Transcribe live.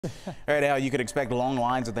Right now, you can expect long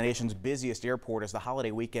lines at the nation's busiest airport as the holiday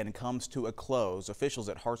weekend comes to a close. Officials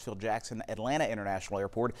at Hartsfield-Jackson Atlanta International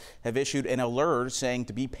Airport have issued an alert saying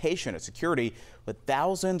to be patient at security with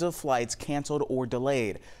thousands of flights canceled or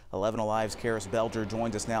delayed. 11 Alive's Karis Belger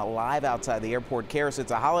joins us now live outside the airport. Karis, it's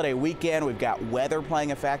a holiday weekend. We've got weather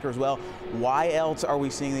playing a factor as well. Why else are we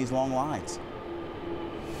seeing these long lines?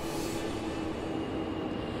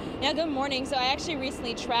 Yeah, good morning. So I actually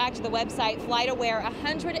recently tracked the website FlightAware.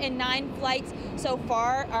 109 flights so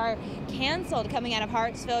far are canceled coming out of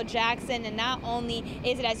Hartsfield-Jackson. And not only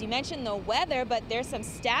is it, as you mentioned, the weather, but there's some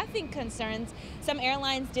staffing concerns. Some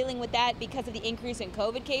airlines dealing with that because of the increase in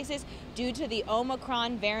COVID cases due to the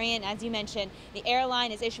Omicron variant. As you mentioned, the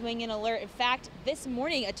airline is issuing an alert. In fact, this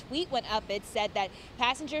morning a tweet went up. It said that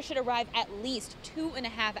passengers should arrive at least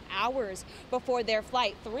 2.5 hours before their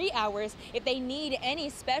flight, 3 hours if they need any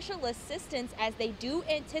special assistance, as they do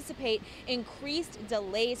anticipate increased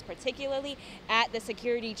delays, particularly at the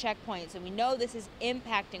security checkpoints. And we know this is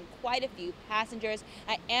impacting quite a few passengers.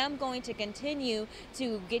 I am going to continue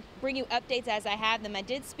to bring you updates as I have them. I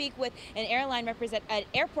did speak with an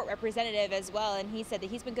airport representative as well, and he said that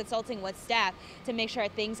he's been consulting with staff to make sure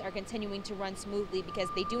things are continuing to run smoothly, because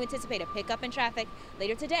they do anticipate a pickup in traffic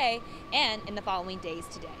later today and in the following days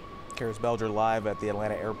today. Karis Belger live at the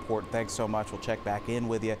Atlanta airport. Thanks so much. We'll check back in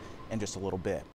with you in just a little bit.